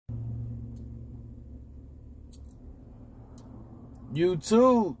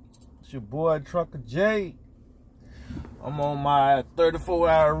YouTube, it's your boy Trucker J. I'm on my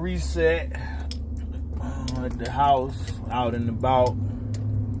 34-hour reset at the house, out and about.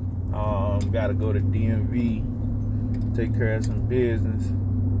 Gotta go to DMV, take care of some business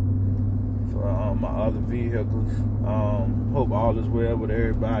for my other vehicles. Hope all is well with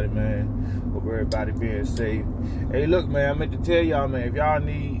everybody, man. Hope everybody being safe. Hey, look, man, I meant to tell y'all, man, if y'all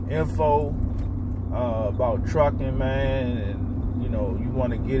need info about trucking, man, and you know, you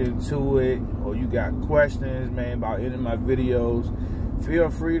want to get into it, or you got questions, man, about any of my videos, feel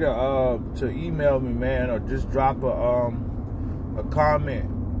free to email me, man, or just drop a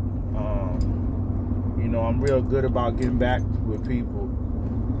comment. You know, I'm real good about getting back with people.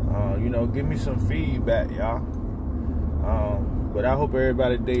 You know, give me some feedback, y'all. But I hope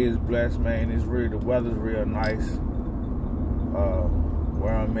everybody's day is blessed, man. The weather's real nice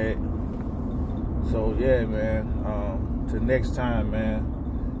where I'm at. So yeah, man. Till next time, man.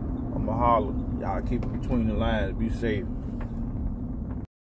 I'ma holler. Y'all keep it between the lines. Be safe.